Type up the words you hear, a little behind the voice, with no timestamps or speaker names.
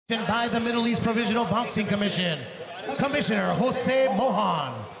By the Middle East Provisional Boxing Commission, Commissioner Jose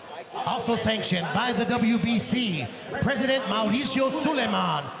Mohan. Also sanctioned by the WBC, President Mauricio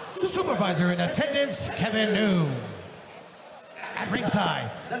Suleiman. Supervisor in attendance, Kevin New. At ringside,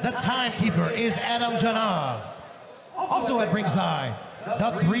 the timekeeper is Adam Janab. Also at ringside,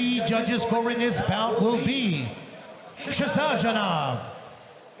 the 3 judges scoring this bout will be Shazad Janab,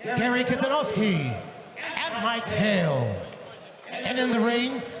 Gary Kitanowski, and Mike Hale. And in the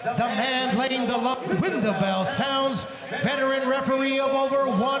ring, the man laying the lump when the bell sounds, veteran referee of over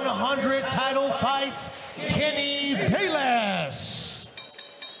 100 title fights, Kenny Bayless.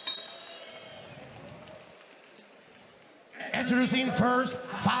 Introducing first,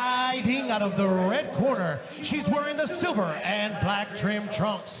 fighting out of the red corner. She's wearing the silver and black trim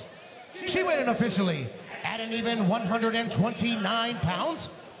trunks. She weighed in officially at an even 129 pounds.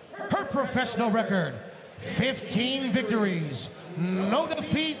 Her professional record, 15 victories, no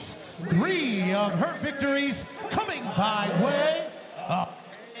defeats, 3 of her victories coming by way of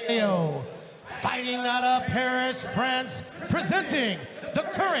KO. Fighting out of Paris, France, presenting the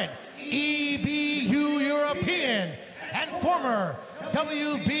current EBU European and former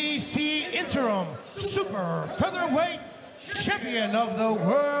WBC interim super featherweight champion of the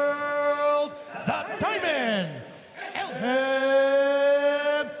world, the Diamond,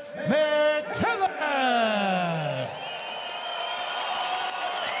 Elhem Mekhaled.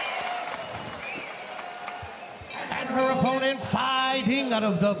 Her opponent fighting out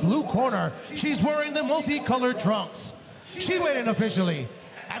of the blue corner. She's wearing the multicolored trunks. She weighed in officially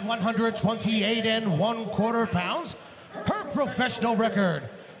at 128 1/4 pounds. Her professional record,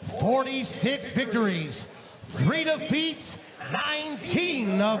 46 victories, 3 defeats,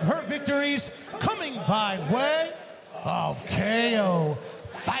 19 of her victories coming by way of KO.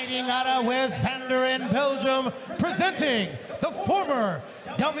 Fighting out of West Vlaanderen, Belgium, presenting the former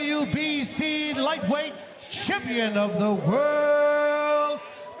WBC lightweight champion of the world,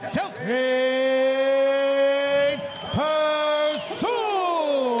 Delfine Persoon.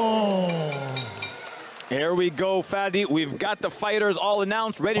 Here we go, Fadi. We've got the fighters all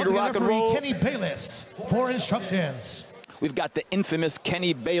announced, ready to rock and roll. Kenny Bayless for instructions. We've got the infamous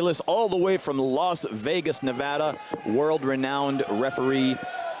Kenny Bayless all the way from Las Vegas, Nevada, world-renowned referee,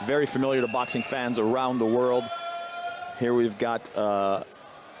 very familiar to boxing fans around the world. Here we've got the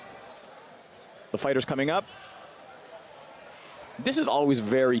fighters coming up. This is always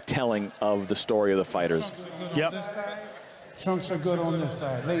very telling of the story of the fighters. Yep. Chunks are good on this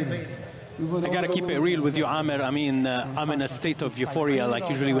side, ladies. I gotta keep it real with you, Amir. I mean, I'm in a state of euphoria. Like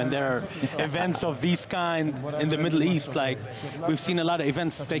usually when there are events of these kind in the Middle East, like we've seen a lot of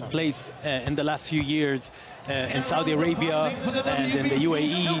events take place in the last few years in Saudi Arabia and in the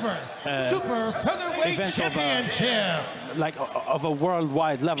UAE. Events of a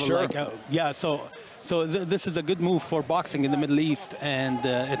worldwide level. Sure. Like, yeah, so this is a good move for boxing in the Middle East, and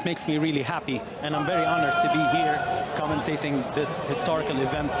it makes me really happy. And I'm very honored to be here commentating this historical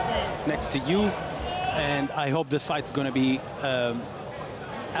event next to you. And I hope this fight is going to be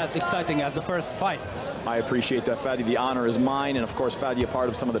as exciting as the first fight. I appreciate that, Fadi. The honor is mine. And of course, Fadi, a part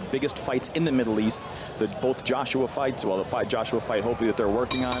of some of the biggest fights in the Middle East. Both Joshua fights, well, the Joshua fight, hopefully, that they're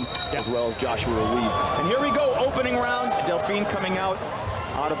working on, as well as Joshua Ruiz. And here we go, opening round. Delfine coming out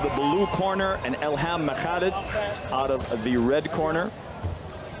of the blue corner, and Elhem Mekhaled out of the red corner.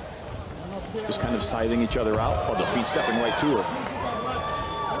 Just kind of sizing each other out. Oh, Delfine stepping right to her.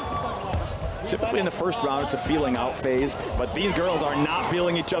 Typically in the first round, it's a feeling out phase, but these girls are not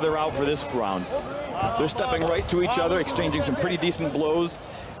feeling each other out for this round. They're stepping right to each other, exchanging some pretty decent blows.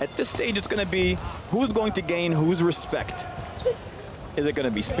 At this stage, it's going to be who's going to gain whose respect. Is it going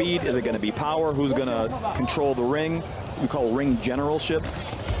to be speed? Is it going to be power? Who's going to control the ring? We call ring generalship.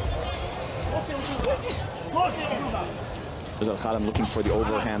 There's Al-Khadim looking for the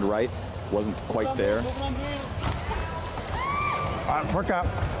overhand right. Wasn't quite there. All right, work out.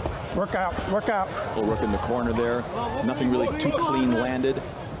 Work out, work out. Little work in the corner there. Nothing really too clean landed.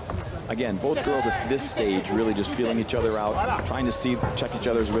 Again, both girls at this stage really just feeling each other out, trying to check each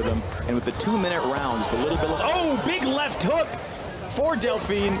other's rhythm. And with the 2-minute round, it's a little bit less. Oh, big left hook for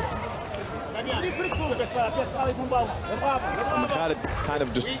Delfine. Mekhaled kind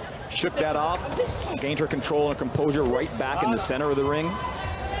of just shook that off, gained her control and composure right back in the center of the ring.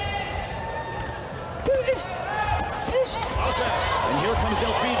 And here comes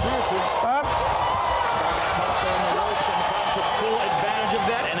Delfine Persoon. Got caught there in the ropes, and Mekhaled took full advantage of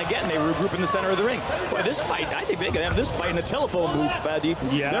that. that, and again, they regroup in the center of the ring. Boy, this fight, I think they can have this fight in a telephone booth, Fadi.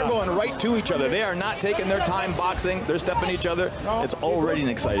 Yeah. They're going right to each other. They are not taking their time boxing. They're stepping each other. It's already an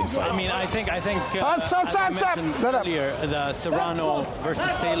exciting fight. I mean, I think stop, as I mentioned Let up. earlier, the Serrano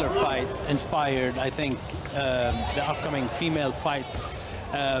versus Taylor fight inspired, I think, the upcoming female fights.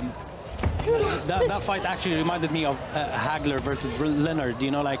 That fight actually reminded me of Hagler versus Leonard,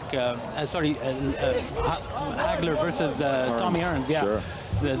 you know, like, Hagler versus Tommy Hearns, yeah. Sure.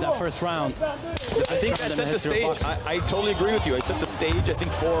 That first round. I think that set the stage. I totally agree with you. It set the stage, I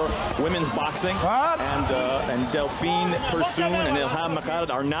think, for women's boxing. And Delfine Persoon and Elhem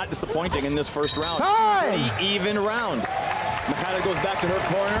Mekhaled are not disappointing in this first round. Pretty even round. Mekhaled goes back to her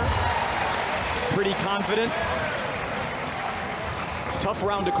corner. Pretty confident. Tough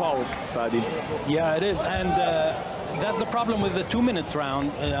round to call, Fadi. Yeah, it is, and that's the problem with the 2 minutes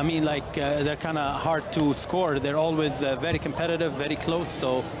round. I mean, like, they're kind of hard to score. They're always very competitive, very close,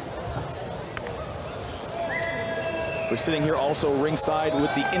 so. We're sitting here also ringside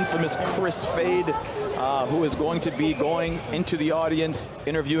with the infamous Chris Fade, who is going to be going into the audience,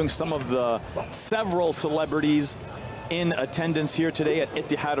 interviewing some of the several celebrities in attendance here today at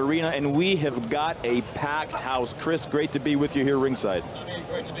Etihad Arena, and we have got a packed house. Chris, great to be with you here ringside.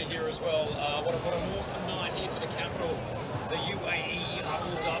 Great to be here as well. What an awesome night here for the capital, the UAE,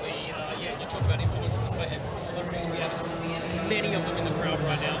 Abu Dhabi. Yeah, you talk about influencers and celebrities. We have many of them in the crowd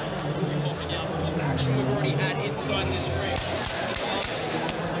right now. The action we've already had inside this ring.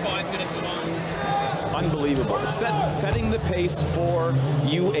 5 minutes alone. Unbelievable. Setting the pace for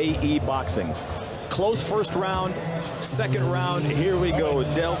UAE boxing. Close first round, second round, here we go.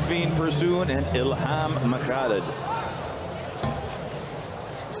 Delfine Persoon and Elhem Mekhaled.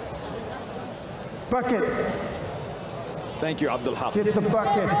 Bucket. Thank you, Abdul Haq. Get the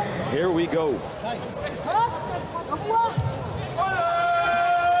bucket. Here we go.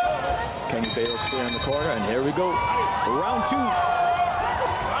 Kenny Bale's clear in the corner, and here we go. Round two.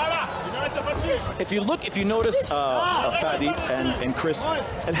 If you notice, Fadi and Chris,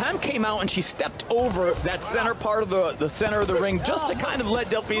 Elhem came out and she stepped over that center part of the center of the ring just to kind of let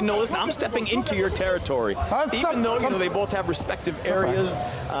Delfine know, listen, I'm stepping into your territory. Even though, you know, they both have respective areas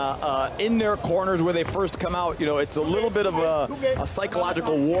in their corners where they first come out, you know, it's a little bit of a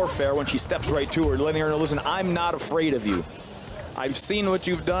psychological warfare when she steps right to her, letting her know, listen, I'm not afraid of you. I've seen what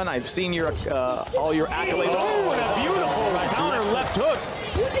you've done. I've seen your all your accolades. Oh, what a beautiful counter left hook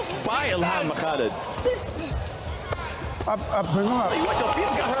by Elhem Mekhaled. Bring him up.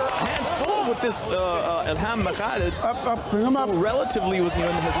 Delfine's got her hands full with this Elhem Mekhaled. Bring him up. Relatively, with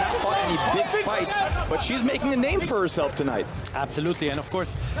has not fought any big fights, but she's making a name for herself tonight. Absolutely, and of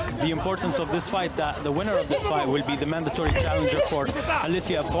course, the importance of this fight, that the winner of this fight will be the mandatory challenger for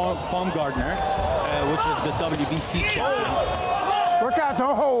Alicia Baumgardner, which is the WBC champion. Work out the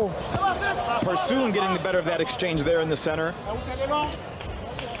hole. Persoon getting the better of that exchange there in the center.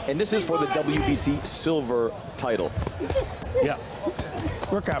 And this is for the WBC Silver title. Yeah.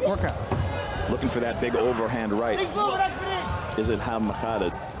 Work out, work out. Looking for that big overhand right. Is it Elhem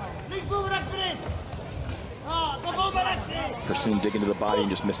Mekhaled? Persoon digging to the body and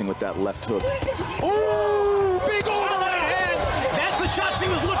just missing with that left hook. Ooh, big overhand hand. That's the shot she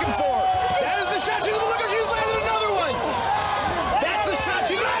was looking for. That is the shot she was looking for. She's landed another one. That's the shot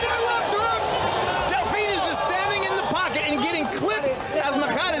she landed. Left hook. Delfine is just standing in the pocket and getting clipped as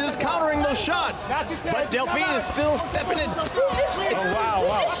Mekhaled is countering those shots. But Delfine is still stepping in. Wow.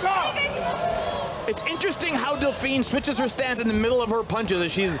 It's interesting how Delfine switches her stance in the middle of her punches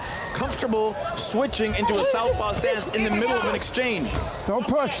as she's comfortable switching into a southpaw stance in the middle of an exchange. Don't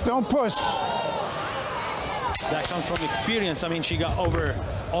push, don't push. That comes from experience. I mean, she got over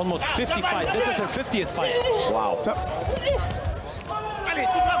almost 50 fights. This is her 50th fight. Wow.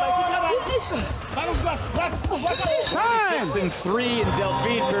 6-3 in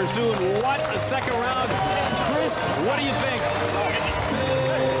Delfine Persoon. What a second round. Chris, what do you think?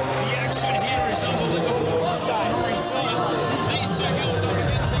 The action here is unbelievable. These two girls are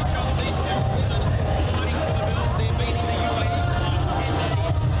against each other. These two women are fighting for the belt. They're beating the UAE for the last 10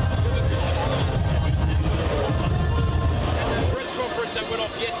 days. The press conference that went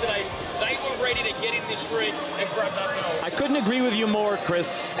off yesterday, they were ready to get in this ring and grab that belt. I couldn't agree with you more,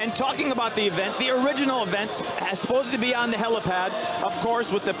 Chris. And talking about the event, the original event is supposed to be on the helipad, of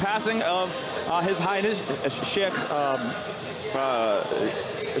course, with the passing of His Highness Sheikh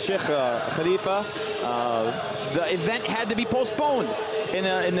Khalifa, the event had to be postponed.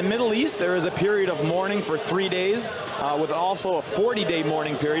 In the Middle East, there is a period of mourning for 3 days, with also a 40-day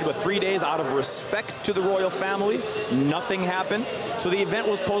mourning period, with 3 days out of respect to the royal family. Nothing happened, so the event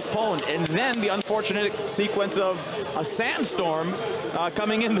was postponed. And then the unfortunate sequence of a sandstorm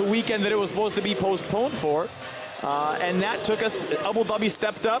coming in the weekend that it was supposed to be postponed for. And that took us, Abu Dhabi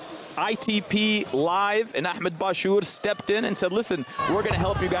stepped up, ITP Live and Ahmed Bashur stepped in and said, listen, we're going to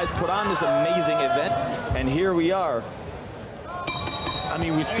help you guys put on this amazing event. And here we are. I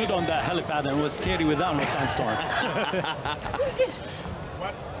mean, we stood on that helipad and it was scary without no sandstorm.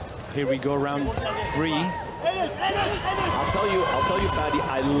 Here we go, round 3. I'll tell you, Fadi,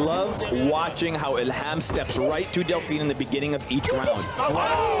 I love watching how Elhem steps right to Delfine in the beginning of each round. Overhand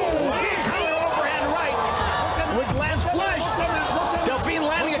right with Lance flush. Delfine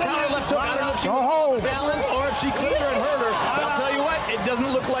landing a counter left hook. I don't know if she was balanced or if she clipped her and hurt her. But I'll tell you what, it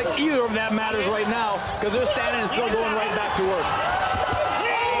doesn't look like either of that matters right now because they're standing and still going right back to work.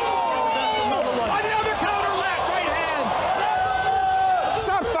 Another counter left, right hand.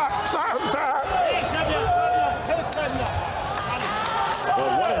 Stop.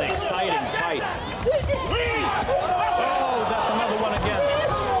 Well, what an exciting fight. Oh, that's another one again.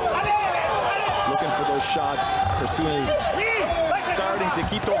 Looking for those shots. Persoon is starting to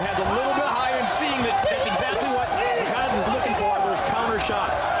keep those hands a little bit higher and seeing that that's exactly what Mekhaled is looking for, those counter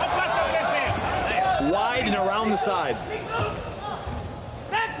shots. Wide and around the side.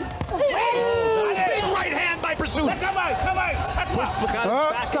 Big right hand by Persoon. Push Mekhaled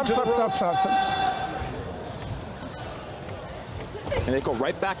back into the ropes. Stop. And they go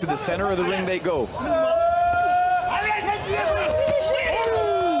right back to the center of the ring they go.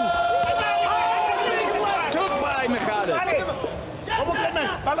 Took by Mekhaled.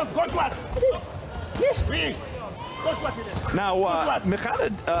 Now,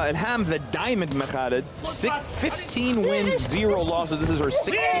 Mekhaled, Elhem, the Diamond Mekhaled, 15 wins, 0 losses. This is her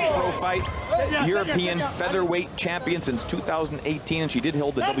 16th pro fight. European featherweight champion since 2018, and she did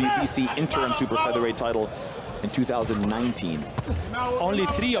hold the WBC interim super featherweight title in 2019. Only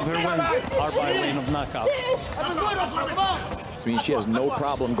 3 of her wins are by way of knockout. I mean, she has no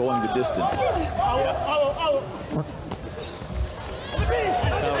problem going the distance.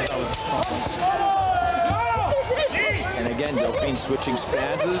 And again, Delfine switching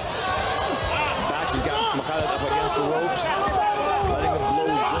stances. Back, she's got Mekhaled up against the ropes, letting the blows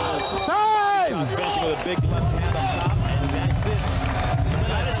roll. Time! She's finishing with a big left hand on top, and that's it.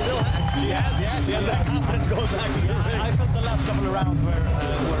 She has that confidence going back to the ring. I felt the last couple of rounds were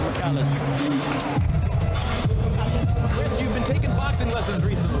Mekhaled. Chris, you've been taking boxing lessons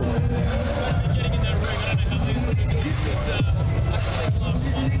recently. Getting in that ring, I don't know how these looking because I can take love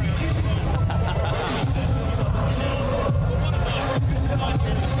from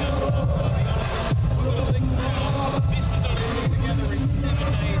this was only put together in 7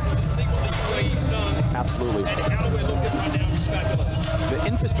 days, and to see what the UAE's done. Absolutely. And how we're looking right now is fabulous. The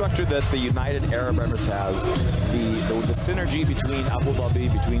infrastructure that the United Arab Emirates has, the synergy between Abu Dhabi,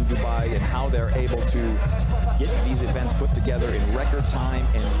 between Dubai, and how they're able to get these events put together in record time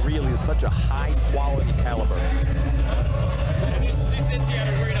and really such a high quality caliber. And this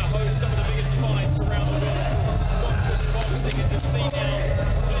Etihad arena hosts some of the biggest fights around the world, not just boxing, and to see now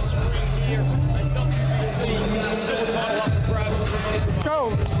this ring here and WBC silver title up for grabs. Let's go.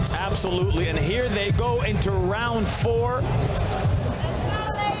 Absolutely, and here they go into round 4.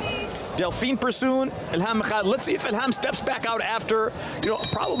 Delfine Persoon, Elhem Mekhaled. Let's see if Elhem steps back out after,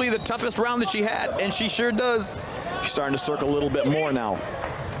 probably the toughest round that she had, and she sure does. She's starting to circle a little bit more now.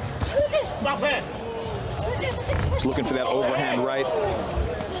 She's looking for that overhand right.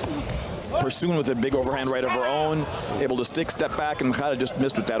 Persoon with a big overhand right of her own, able to step back, and Mekhaled just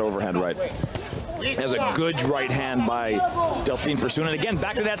missed with that overhand right. There's a good right hand by Delfine Persoon. And again,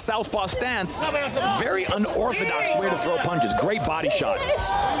 back to that southpaw stance. Very unorthodox way to throw punches. Great body shot.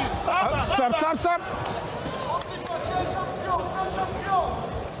 Stop.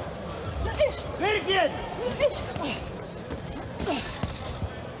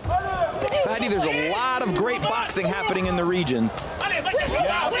 Fadi, there's a lot of great boxing happening in the region.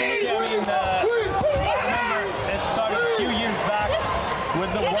 Yeah, absolutely. I mean, remember, it started a few years back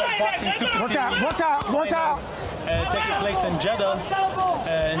with the World Boxing Super Series. Work out. Taking place in Jeddah,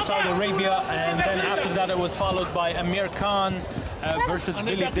 in Saudi Arabia, and then after that it was followed by Amir Khan versus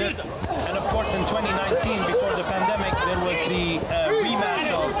Billy Dick. And of course in 2019, before the pandemic, there was the rematch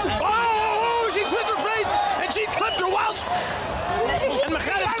of... Oh, she switched her face, and she clipped her whilst... And and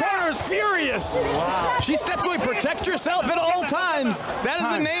Mekhaled's corner is furious. Wow. She stepped away. Protect yourself at all times. That is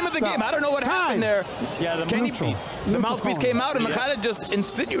the name of the game. I don't know what happened there. Yeah, the mouthpiece. The mouthpiece came out, and Mekhaled just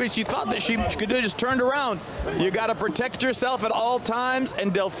insinuated. She thought that she could have just turned around. You got to protect yourself at all times,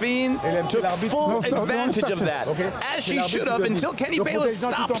 and Delfine took full advantage of that, as she should have, until Kenny Bayless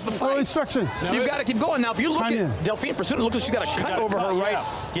stops the fight. You've got to keep going. Now, if you look at Delfine Persoon, it looks like she's got a cut over her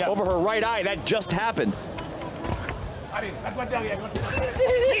right eye. That just happened. Oh,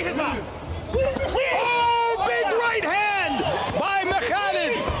 big right hand by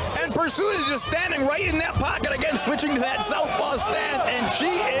Mekhaled. And Persoon is just standing right in that pocket again, switching to that southpaw stance, and she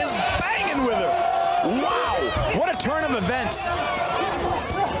is banging with her. Wow, what a turn of events.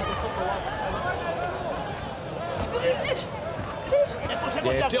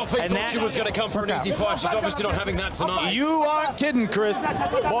 Yeah, Delfine thought she was going to come for an easy fight. She's obviously not having that tonight. You aren't kidding, Chris.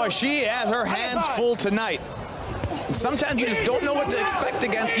 Boy, she has her hands full tonight. And sometimes you just don't know what to expect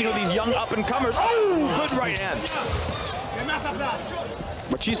against, you know, these young up-and-comers. Oh, good right hand.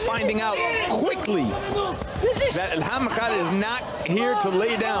 But she's finding out quickly that Elhem Mekhaled is not here to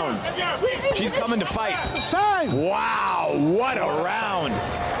lay down. She's coming to fight. Wow, what a round.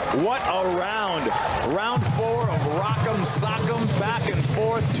 What a round. Round 4 of rock'em, sock'em, back and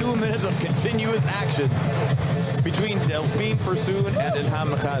forth. 2 minutes of continuous action between Delfine Persoon and Elhem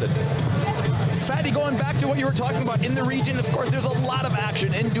Mekhaled. Fadi, going back to what you were talking about in the region, of course, there's a lot of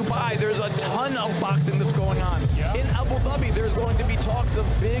action. In Dubai, there's a ton of boxing that's going on. In Abu Dhabi, there's going to be talks of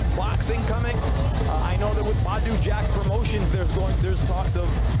big boxing coming. I know that with Badu Jack Promotions, there's talks of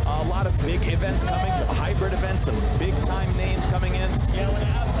a lot of big events coming, some hybrid events, some big-time names coming in. Yeah, when I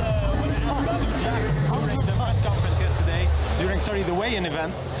asked Badu Jack during the press conference yesterday, during the weigh-in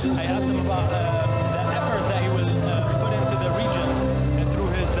event, I asked him about the efforts that he will put into the region through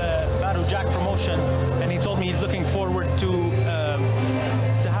his Badu Jack promotion, and he told me he's looking forward to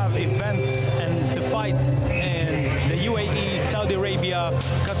have events and to fight in the UAE, Saudi Arabia,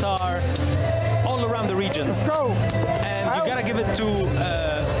 Qatar, all around the region. Let's go. And you gotta give it to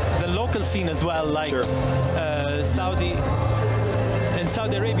the local scene as well, like Saudi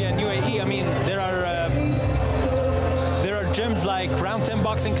Arabia and UAE. I mean, there are gyms like Round 10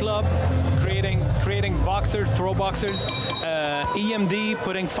 Boxing Club, creating boxers, pro boxers. EMD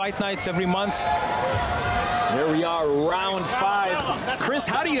putting fight nights every month. Here we are, round 5. Chris,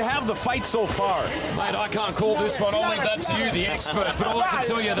 how do you have the fight so far? Mate, I can't call this one. I'll leave that to you, the experts. But all I can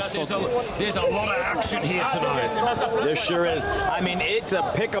tell you that there's a lot of action here tonight. There sure is. I mean, it's a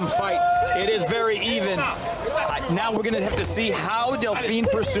pick'em fight. It is very even. Now we're going to have to see how Delfine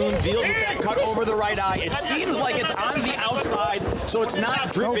Persoon deals with that cut over the right eye. It seems like it's on the outside, so it's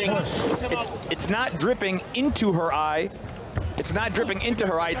not dripping. It's not dripping into her eye. It's not dripping into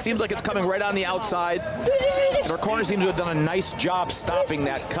her eye. It seems like it's coming right on the outside. And her corner seems to have done a nice job stopping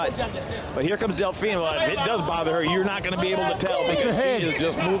that cut. But here comes Delfine. Well, if it does bother her, you're not going to be able to tell because she is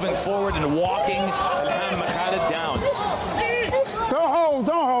just moving forward and walking Elhem Mekhaled down. Don't hold,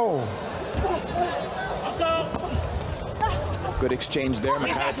 don't hold. Good exchange there.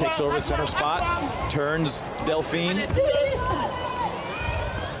 Mekhaled takes over the center spot, turns Delfine.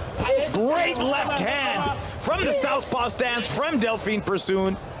 Great left hand from the southpaw stance from Delfine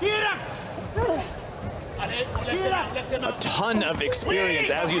Persoon. A ton of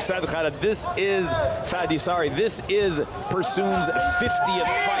experience, as you said, Khaled. This is Fadi. Sorry, this is Persoon's 50th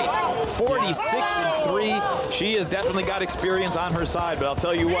fight. 46-3. She has definitely got experience on her side, but I'll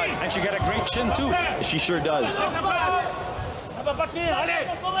tell you what, And she got a great chin too. she sure does.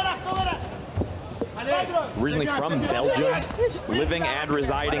 Originally from Belgium, living and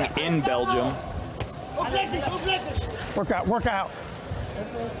residing in Belgium. Work out, work out.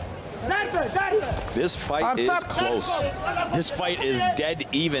 This fight is close. This fight is dead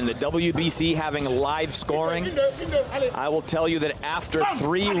even. The WBC having live scoring. I will tell you that after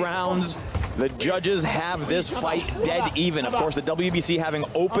 3 rounds, the judges have this fight dead even. Of course, the WBC having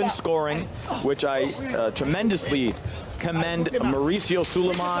open scoring, which I tremendously commend Mauricio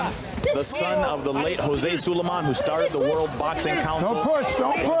Suleiman, the son of the late Jose Suleiman, who started the World Boxing Council. Don't push,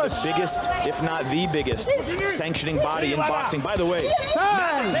 don't push. The biggest, if not the biggest, sanctioning body in boxing. By the way,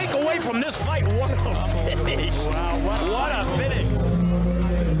 not to take away from this fight, what a finish. Wow, what a finish.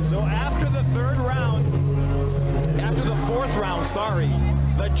 So after the 4th round, sorry,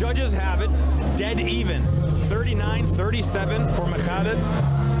 the judges have it dead even. 39-37 for Mekhaled.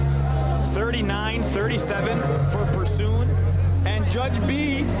 39-37 for Persoon, and Judge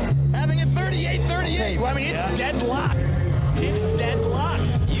B having it 38-38. Well, I mean, it's deadlocked. It's deadlocked.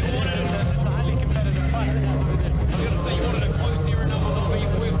 You wanted it's a highly competitive fight. I was going to say, you wanted it close here enough a little bit.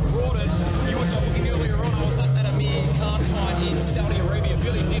 We've brought it. You were talking earlier on, I was at that Amir Khan fight in Saudi Arabia.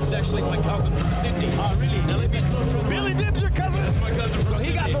 actually my cousin from Sydney. Oh, really? Now let me talk from Billy Dib's your cousin? That's my cousin from So he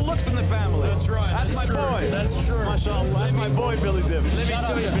Sydney. got the looks in the family. That's right. That's my true. boy. That's true. MashaAllah. That's my boy, Billy Dib. Let me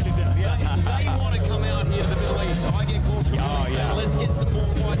tell you, they want to come out here to the Middle East. I get calls from let's get some more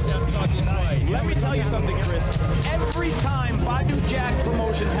fights outside this way. Let me tell you something, Chris. Every time Badu Jack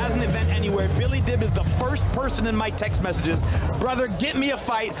Promotions has an event anywhere, Billy Dib is the first person in my text messages. Brother, get me a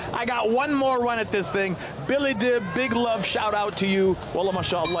fight. I got one more run at this thing. Billy Dib, big love, shout out to you. Wallah,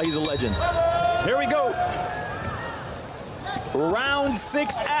 mashallah, he's a legend. Here we go. Round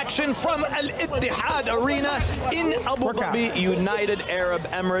 6 action from Al Etihad Arena in Abu Dhabi, United Arab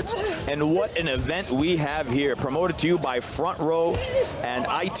Emirates. And what an event we have here. Promoted to you by Front Row and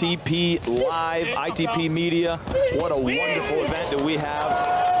ITP Live, ITP Media. What a wonderful event that we have.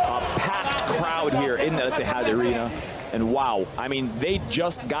 A packed crowd here in the Etihad Arena. And wow, I mean, they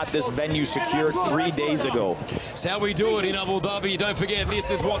just got this venue secured 3 days ago. It's how we do it in Abu Dhabi. Don't forget,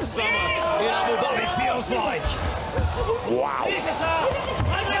 this is what summer in Abu Dhabi feels like. Wow.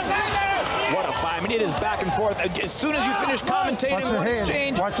 What a fight. I mean, it is back and forth. As soon as you finish commentating one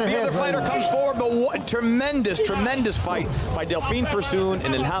exchange, the other fighter comes forward. But what tremendous, tremendous fight by Delfine Persoon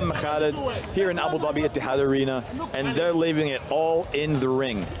and Elhem Mekhaled here in Abu Dhabi Etihad Arena. And they're leaving it all in the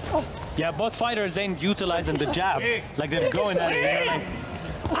ring. Yeah, both fighters ain't utilizing the jab. Like they're going at it, you know, like,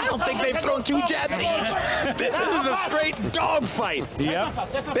 I don't think they've thrown 2 jabs each. This is a straight dog fight. yeah.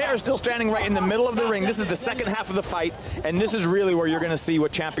 They are still standing right in the middle of the ring. This is the second half of the fight, and this is really where you're going to see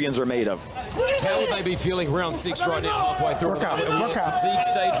what champions are made of. How would they be feeling round 6 right now, halfway through? Work out. Fatigue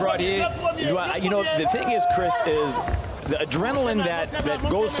stage right here. You know, the thing is, Chris, is the adrenaline that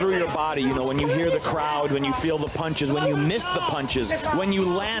goes through your body, you know, when you hear the crowd, when you feel the punches, when you miss the punches, when you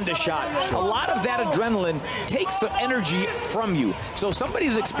land a shot, a lot of that adrenaline takes the energy from you. So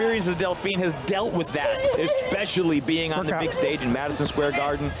somebody's experience as Delfine has dealt with that, especially being on the big stage in Madison Square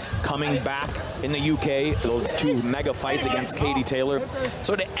Garden, coming back in the UK, those 2 mega fights against Katie Taylor.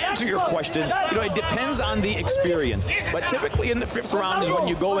 So to answer your question, you know, it depends on the experience. But typically in the 5th round is when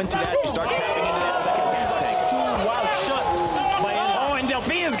you go into that, you start tapping into that second gas tank. 2 wild shots. Oh, and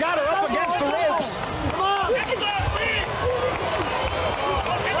Delfine's got her up against the ropes.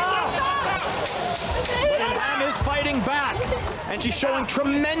 But Elhem is fighting back, and she's showing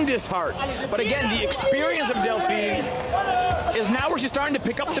tremendous heart. But again, the experience of Delfine is now where she's starting to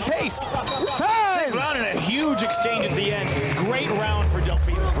pick up the pace. 6th round and a huge exchange at the end. Great round for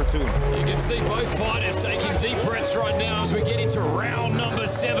Delfine Persoon. You can see both fighters taking deep breaths right now as we get into round number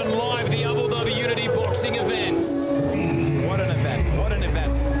 7 live, the Abu Dhabi Unity Boxing events. What an event, what an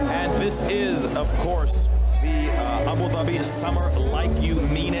event. And this is, of course, the Abu Dhabi Summer Like You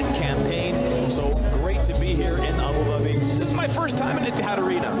Mean It campaign. So great to be here in Abu Dhabi. This is my first time in Etihad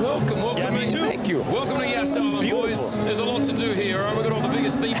Arena. Welcome, welcome. Yeah, me too. Thank you. Welcome to Yassar, boys. There's a lot to do here. We've got all the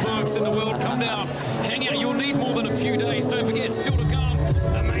biggest theme parks in the world. Come down, hang out. You'll need more than a few days. Don't forget, still to come,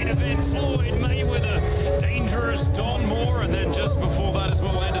 the main event, Floyd Mayweather, Dangerous Don Moore, and then just before that as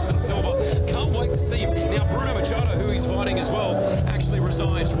well, Anderson Silva. Can't wait to see him. Now, Bruno Machado, who he's fighting as well, actually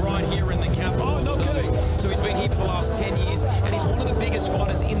resides right here in the capital. Oh, no kidding. So he's been here for the last 10 years, and he's one of the biggest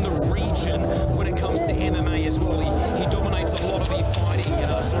fighters in the region when it comes to MMA as well. He dominates a lot of the fighting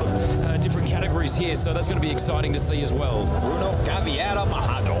different categories here, so that's going to be exciting to see as well. Bruno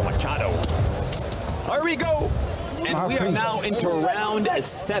Machado. Here we go. And we are now into round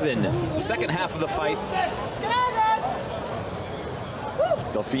 7, second half of the fight.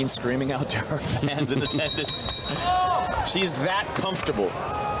 Delfine screaming out to her fans in attendance. She's that comfortable.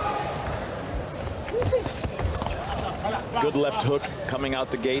 Good left hook coming out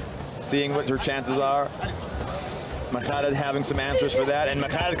the gate, seeing what her chances are. Mekhaled having some answers for that, and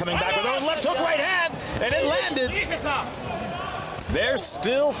Mekhaled coming back with her left hook right hand, and it landed. They're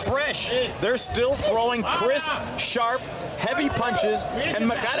still fresh. They're still throwing crisp, sharp, heavy punches, and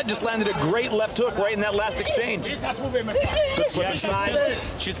Mekhaled just landed a great left hook right in that last exchange. Good slip inside.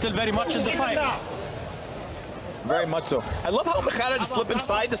 She's still very much in the fight. Very much so. I love how Mekhaled is slipping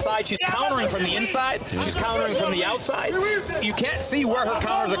side to side. She's countering from the inside. She's countering from the outside. You can't see where her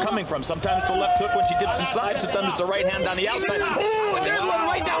counters are coming from. Sometimes it's the left hook when she dips inside. Sometimes it's the right hand on the outside. Oh, and there's one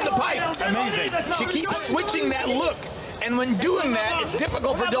right down the pipe. Amazing. She keeps switching that look. And when doing that, it's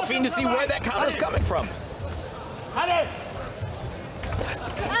difficult for Delfine to see where that counter is coming from.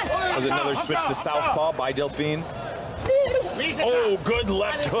 There's another switch to southpaw by Delfine. Oh, good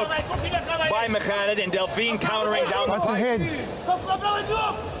left hook by Mekhaled, and Delfine countering down the pipe.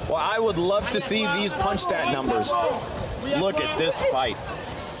 Well, I would love to see these punch stat numbers. Look at this fight.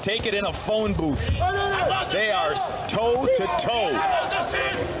 Take it in a phone booth. They are toe to toe.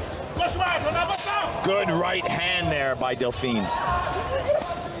 Good right hand there by Delfine.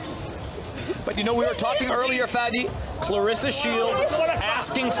 But you know, we were talking earlier, Fadi, Clarissa Shields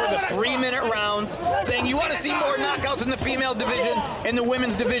asking for the 3-minute round, saying you want to see more knockouts in the female division, in the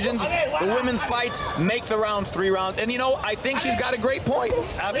women's divisions, the women's fights, make the rounds 3 rounds. And you know, I think she's got a great point.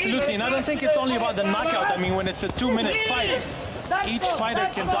 Absolutely, and I don't think it's only about the knockout. I mean, when it's a 2-minute fight, each fighter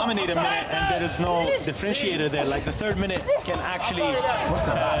can dominate a minute, and there is no differentiator there. Like the 3rd minute can actually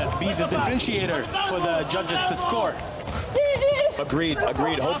be the differentiator for the judges to score. Agreed,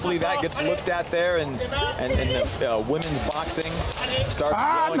 agreed. Hopefully that gets looked at there, and the women's boxing starts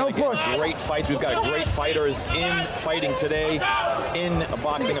growing. No push. Great fights. We've got great fighters in fighting today in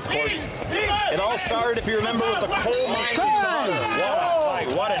boxing, of course. It all started, if you remember, with the coal mine. What a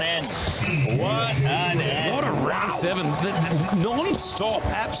fight! What an end! What an end! What a round 7! Non-stop,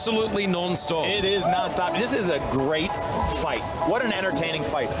 absolutely non-stop. It is non-stop. This is a great fight. What an entertaining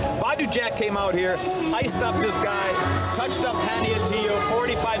fight. Badu Jack came out here, iced up this guy, touched up Hania Tio,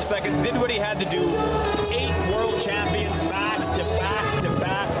 45 seconds, did what he had to do. 8 world champions back to back to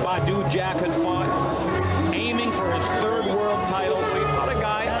back. Badu Jack has fought, aiming for his 3rd world title. So he fought a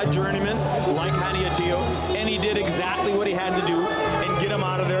guy, a journeyman, like Hania Tio, and he did exactly what he had to do and get him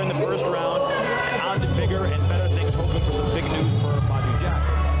out of there in the 1st round. And on to bigger and better things, hoping for some big news for Badu Jack.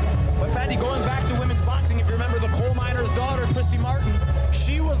 But Fadi, going back to women's boxing, if you remember the coal miner's daughter, Christy Martin,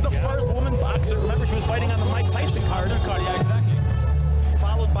 she was the first woman boxer. Remember, she was fighting on the Mike Tyson card. Yeah, exactly.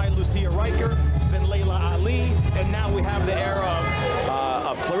 Followed by Lucia Riker, then Layla Ali, and now we have the era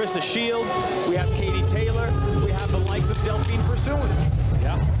of Clarissa Shields. We have Katie Taylor. We have the likes of Delfine Persoon.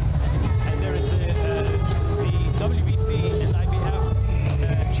 Yeah. And there is the WBC and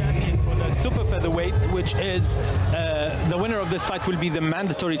IBF champion for the super featherweight, which is the winner of this fight will be the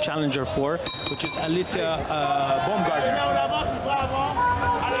mandatory challenger for, which is Alicia Baumgartner.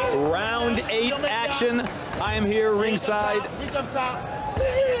 Round 8 action. I am here ringside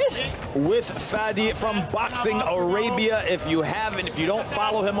with Fadi from Boxing Arabia. If you haven't, if you don't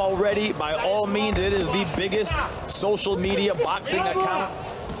follow him already, by all means, it is the biggest social media boxing account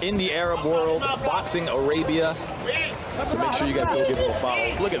in the Arab world, Boxing Arabia. So make sure you guys go give him a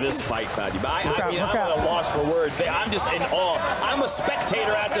follow. Look at this fight, Fadi. I'm at a loss for words. I'm just in awe. I'm a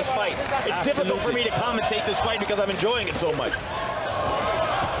spectator at this fight. It's difficult for me to commentate this fight because I'm enjoying it so much.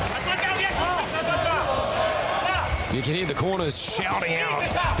 You can hear the corners shouting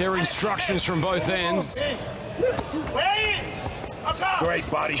out their instructions from both ends.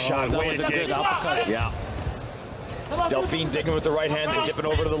 Great body shot. Way to dig. Yeah. Delfine digging with the right hand and dipping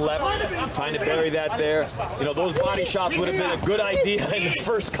over to the left, trying to bury that there. You know, those body shots would have been a good idea in the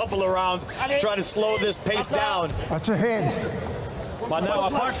first couple of rounds, trying to slow this pace down. Watch your hands. But now,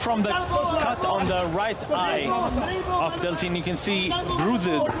 apart from the cut on the right eye of Delfine, you can see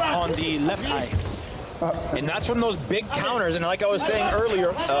bruises on the left eye. And that's from those big counters. And like I was saying earlier,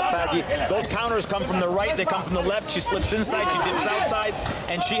 Fadi, those counters come from the right, they come from the left. She slips inside, she dips outside,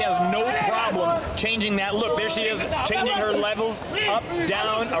 and she has no problem changing that look. There she is, changing her levels, up,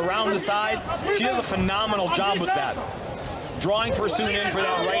 down, around the sides. She does a phenomenal job with that. Drawing Persoon in for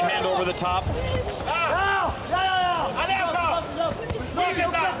that right hand over the top.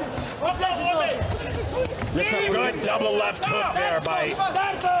 Good double left hook there by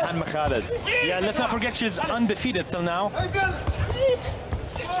Elhem Mekhaled. Yeah, let's not forget she's undefeated till now.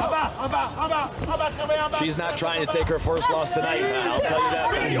 She's not trying to take her first loss tonight, I'll tell you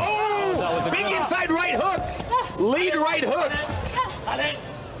that. Oh, big inside right hook. Lead right hook.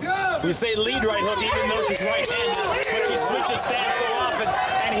 We say lead right hook even though she's right-handed, but she switches stance so often.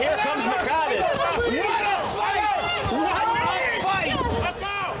 And here comes Mekhaled. What a fight! What a fight!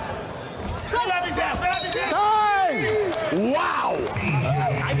 Wow!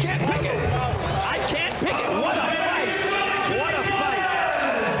 I can't pick it. I can't pick it. What a fight! What a fight!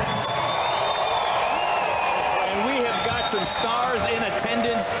 And we have got some stars in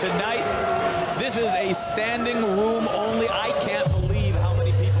attendance tonight. This is a standing room only. I can't believe how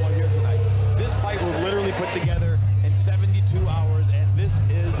many people are here tonight. This fight was literally put together in 72 hours, and this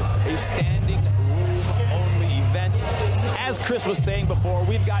is a standing room only event. As Chris was saying before,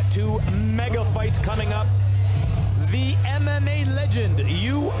 we've got 2 mega fights coming up. The MMA legend,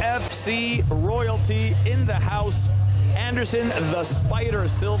 UFC royalty in the house, Anderson the Spider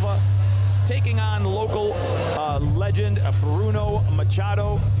Silva, taking on local legend Bruno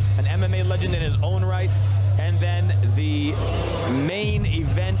Machado, an MMA legend in his own right. And then the main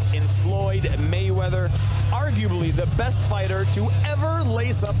event in Floyd Mayweather, arguably the best fighter to ever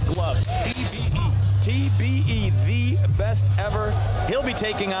lace up gloves. TBE, the best ever. He'll be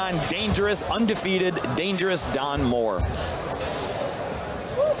taking on dangerous, undefeated, dangerous Don Moore.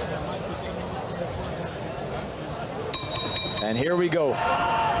 And here we go.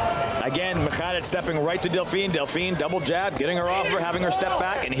 Again, Mekhaled stepping right to Delfine. Delfine, double jab, getting her off her, having her step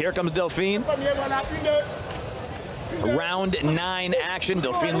back, and here comes Delfine. Round 9 action.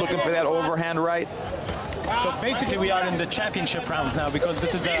 Delfine looking for that overhand right. So basically we are in the championship rounds now because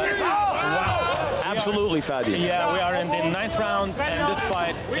this is a... Wow. Absolutely, Fadi. Yeah, we are in the 9th round and this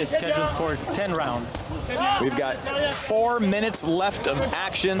fight is scheduled for 10 rounds. We've got 4 minutes left of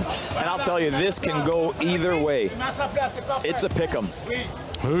action, and I'll tell you, this can go either way. It's a pick'em.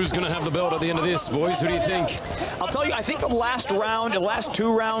 Who's going to have the belt at the end of this, boys? Who do you think? I'll tell you, I think the last 2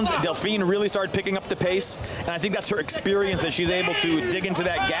 rounds, Delfine really started picking up the pace, and I think that's her experience that she's able to dig into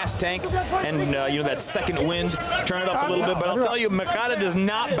that gas tank and, you know, that second wind, turn it up a little bit. But I'll tell you, Mekhaled is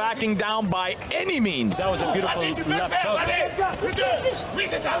not backing down by any means. That was a beautiful left hook.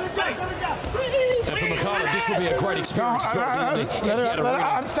 And for Mekhaled, this will be a great experience as well, being in the Etihad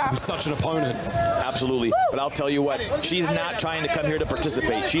arena with such an opponent. Absolutely. But I'll tell you what, she's not trying to come here to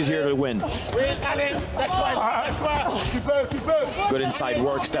participate. She's here to win. Good inside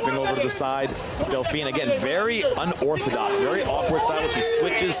work, stepping over to the side. Delfine, again, very unorthodox, very awkward style. She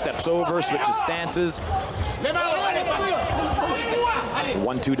switches, steps over, switches stances.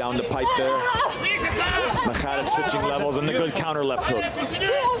 1-2 down the pipe there. Mekhaled switching levels and a good counter left hook.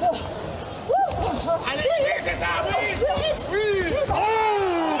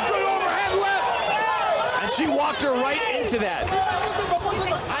 Oh, good overhead left. And she walked her right into that.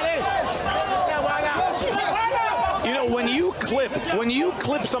 You know, when you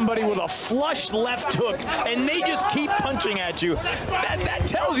clip somebody with a flush left hook and they just keep punching at you, that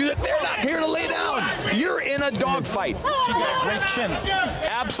tells you that they're not here to lay down. You're in a dogfight. She got a great chin.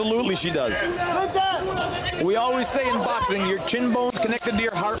 Absolutely she does. We always say in boxing, your chin bone's connected to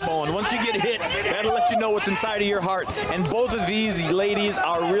your heart bone. Once you get hit, that'll let you know what's inside of your heart. And both of these ladies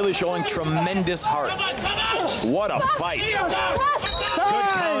are really showing tremendous heart. What a fight. Good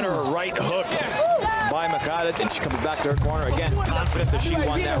counter right hook by Mekhaled, and she comes back to her corner again, confident that she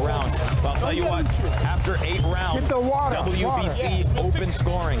won that round. But I'll tell you what, after 8 rounds, WBC open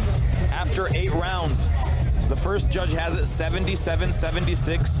scoring. After 8 rounds, the first judge has it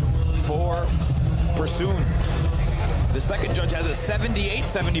 77-76 for Persoon. The second judge has it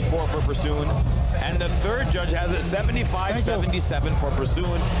 78-74 for Persoon, and the third judge has it 75-77 for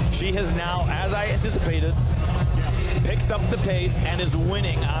Persoon. She has now, as I anticipated, picked up the pace and is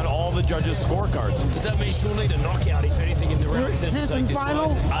winning on all the judges' scorecards. Does that mean she'll need a knockout, if anything, in the round to take this fight?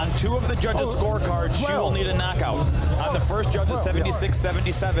 On 2 of the judges' scorecards, she will need a knockout. On the first judge's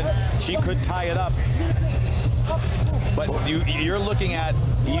 76-77, she could tie it up. But you're looking at,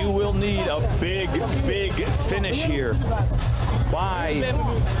 you will need a big, big finish here by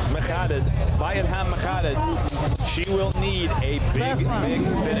Mekhaled, by Elhem Mekhaled. She will need a big, big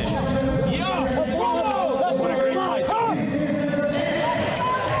finish. What a great fight.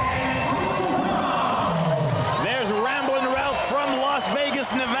 There's Ramblin' Ralph from Las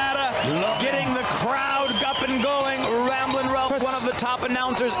Vegas, Nevada, getting the crowd up and going. Ramblin' Ralph, one of the top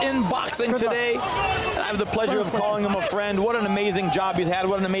announcers in boxing today. I have the pleasure of calling him a friend. What an amazing job he's had.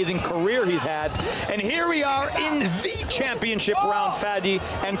 What an amazing career he's had. And here we are in the championship round, Fadi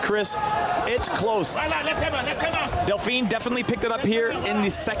and Chris. It's close. Delfine definitely picked it up here in the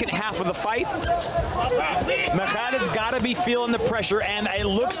second half of the fight. Mekhaled's got to be feeling the pressure, and it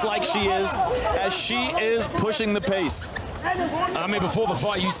looks like she is, as she is pushing the pace. I mean, before the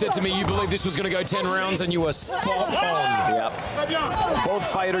fight, you said to me you believe this was going to go 10 rounds, and you were spot on. Yep. Both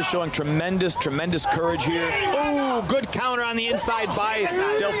fighters showing tremendous, tremendous courage here. Ooh, good counter on the inside by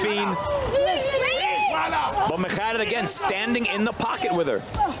Delfine. But Mekhaled, again, standing in the pocket with her.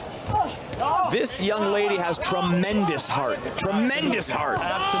 This young lady has tremendous heart. Tremendous heart.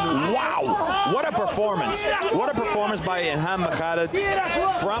 Absolutely. Wow. What a performance. What a performance by Elhem Mekhaled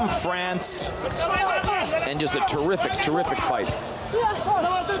from France. And just a terrific, terrific fight.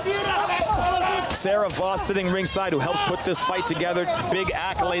 Sarah Voss sitting ringside, who helped put this fight together. Big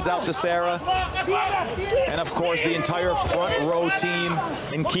accolades out to Sarah. And of course, the entire front row team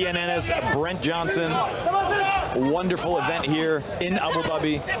in Kian Ennis, Brent Johnson. Wonderful event here in Abu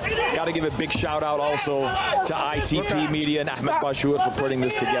Dhabi. Got to give a big shout out also to ITP Media and Ahmed Bashour for putting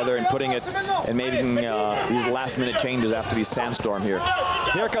this together and putting it and making these last minute changes after these sandstorm here.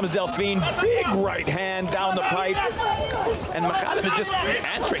 Here comes Delfine, big right hand down the pipe. And Mekhaled is just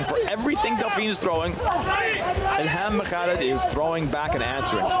answering for everything Delfine is throwing. Elhem Mekhaled is throwing back and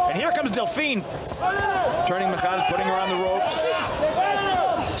answering. And here comes Delfine, turning Mekhaled, putting her on the ropes.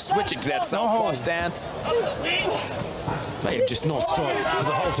 Switching to that southpaw stance. They have just not stopped for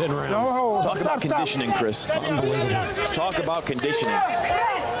the whole 10 rounds. Talk about conditioning, Chris. Unbelievable. Talk about conditioning.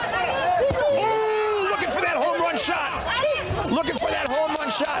 Ooh, looking for that home run shot. Looking for that that home run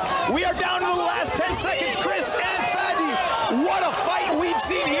shot. We are down to the last 10 seconds. Chris and Fadi, what a fight we've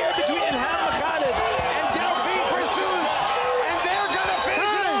seen here between Elhem Mekhaled and Delfine Persoon. And they're going to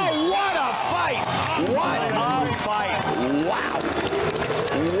finish it all. What a fight. What a fight. Wow.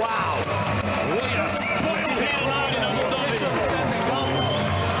 Wow.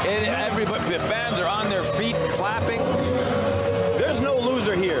 And everybody, the fans are on their feet clapping. There's no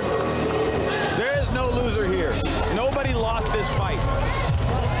loser here. There is no loser here. Nobody lost this fight.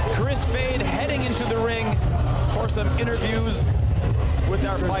 Chris Fade heading into the ring for some interviews with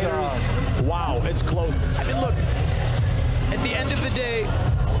our fighters. Wow, it's close. I mean, look, at the end of the day,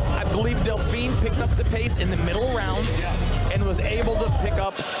 I believe Delfine picked up the pace in the middle rounds and was able to pick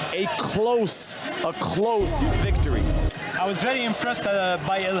up a close victory. I was very impressed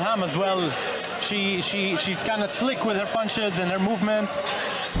by Elhem as well. She's kind of slick with her punches and her movement,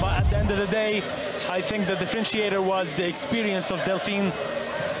 but at the end of the day, I think the differentiator was the experience of Delfine.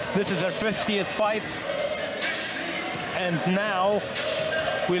 This is her 50th fight, and now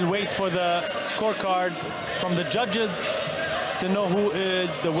we'll wait for the scorecard from the judges to know who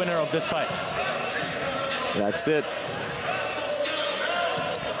is the winner of this fight. That's it.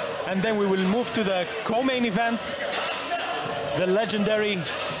 And then we will move to the co-main event. The legendary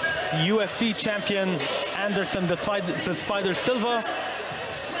UFC champion Anderson the Spider Silva,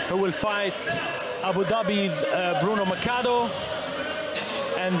 who will fight Abu Dhabi's Bruno Machado.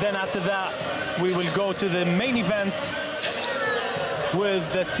 And then after that, we will go to the main event with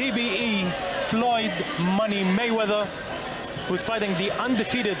the TBE Floyd Money Mayweather, who's fighting the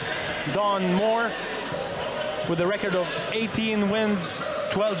undefeated Don Moore with a record of 18 wins,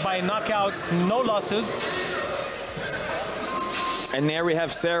 12 by knockout, no losses. And there we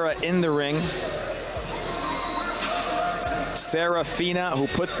have Sarah in the ring. Sarah Fina, who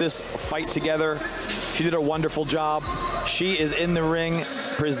put this fight together. She did a wonderful job. She is in the ring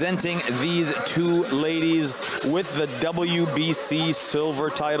presenting these two ladies with the WBC Silver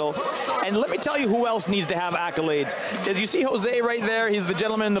title. And let me tell you who else needs to have accolades. As you see Jose right there, he's the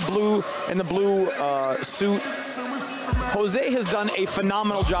gentleman in the blue suit. Jose has done a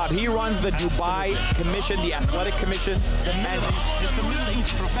phenomenal job. He runs the Dubai Commission, the Athletic Commission. It's the Middle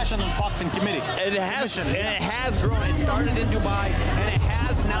East Professional Boxing Committee. And it has grown. It started in Dubai, and it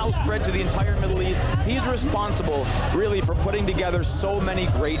has now spread to the entire Middle East. He's responsible, really, for putting together so many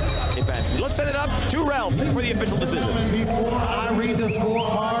great events. Let's send it up to Ralph for the official decision. Before I read the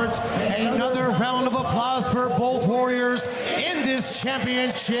scorecards, another round of applause for both warriors in this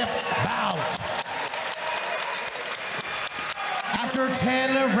championship bout. After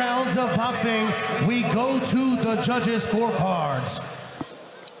 10 rounds of boxing, we go to the judges' scorecards.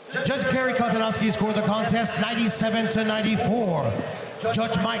 Judge Kerry Kontanowski scored the contest 97-94.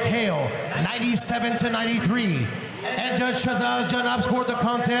 Judge Mike Hale, 97-93. And Judge Shazaz Janab scored the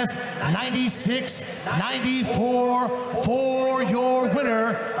contest 96-94 for your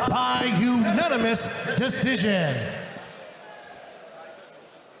winner by unanimous decision.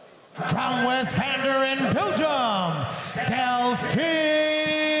 From West Vander in Belgium, Delfine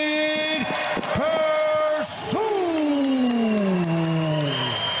Persoon.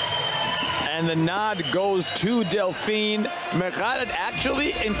 And the nod goes to Delfine. Mekhaled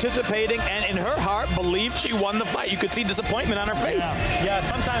actually anticipating and in her heart believed she won the fight. You could see disappointment on her face. Yeah,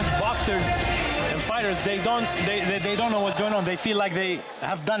 sometimes boxers and fighters, they don't know what's going on. They feel like they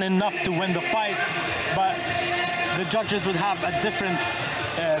have done enough to win the fight, but the judges would have a different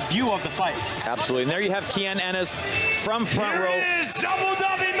view of the fight. Absolutely. And there you have Kian Ennis from front row. Here is Abu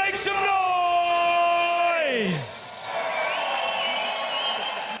Dhabi, make some noise!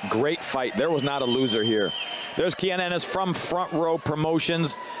 Great fight. There was not a loser here. There's Kian Ennis from Front Row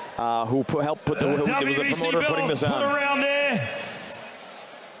Promotions, who helped put the promoter putting this on. Put around there.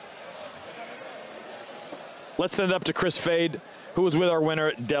 Let's send it up to Chris Fade, who is with our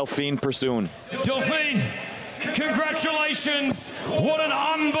winner, Delfine Persoon. Delfine, congratulations. What an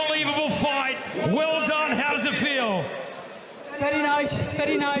unbelievable fight. Well done. How does it feel? Very nice,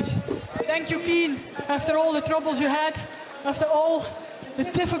 very nice. Thank you, Keen. After all the troubles you had, after all the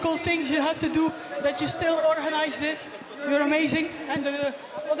difficult things you have to do, that you still organize this. You're amazing. And the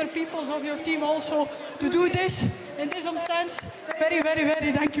other peoples of your team also to do this in this circumstance. Very, very,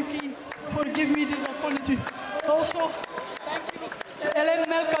 very thank you, Keen, for giving me this opportunity. Also, thank you, Elhem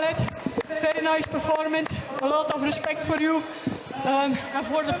Mekhaled. Very nice performance. A lot of respect for you and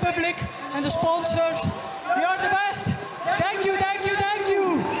for the public and the sponsors. You are the best. Thank you, thank you, thank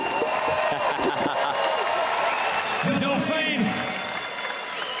you. Delfine,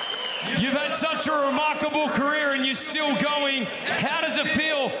 you've had such a remarkable career and you're still going. How does it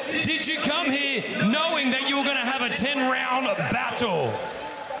feel? Did you come here knowing that you were going to have of a 10-round battle?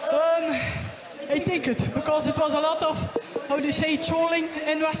 I think it, because it was a lot of, how do you say, trolling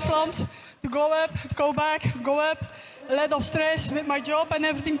in West Vlaams. To go up, go back, go up. A lot of stress with my job and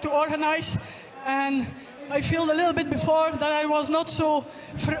everything to organize. And I feel a little bit before that I was not so,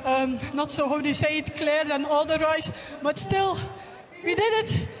 how do you say it, clear than otherwise. But still, we did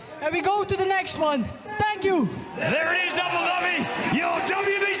it. And we go to the next one. Thank you. There it is, Abu Dhabi, your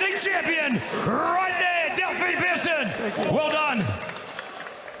WBC champion, right there, Delfine Persoon. Well done.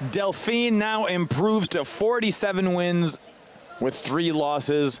 Delfine now improves to 47 wins with 3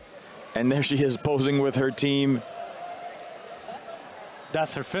 losses. And there she is posing with her team.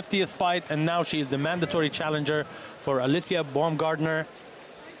 That's her 50th fight, and now she is the mandatory challenger for Alicia Baumgardner.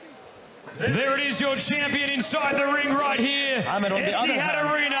 There it is, your champion inside the ring right here.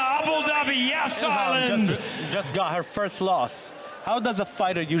 Etihad Arena, Abu Dhabi, Yas Island. Just got her first loss. How does a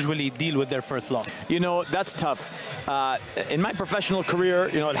fighter usually deal with their first loss? You know, that's tough. In my professional career,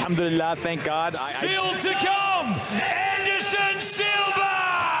 you know, alhamdulillah, thank God. Still to come, Anderson Silva!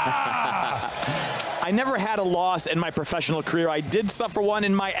 I never had a loss in my professional career. I did suffer one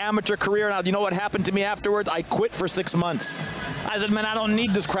in my amateur career. Now, you know what happened to me afterwards? I quit for 6 months. I said, man, I don't need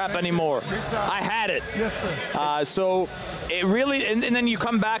this crap anymore. I had it. Yes, sir. So it really, and then you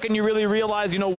come back and you really realize, you know,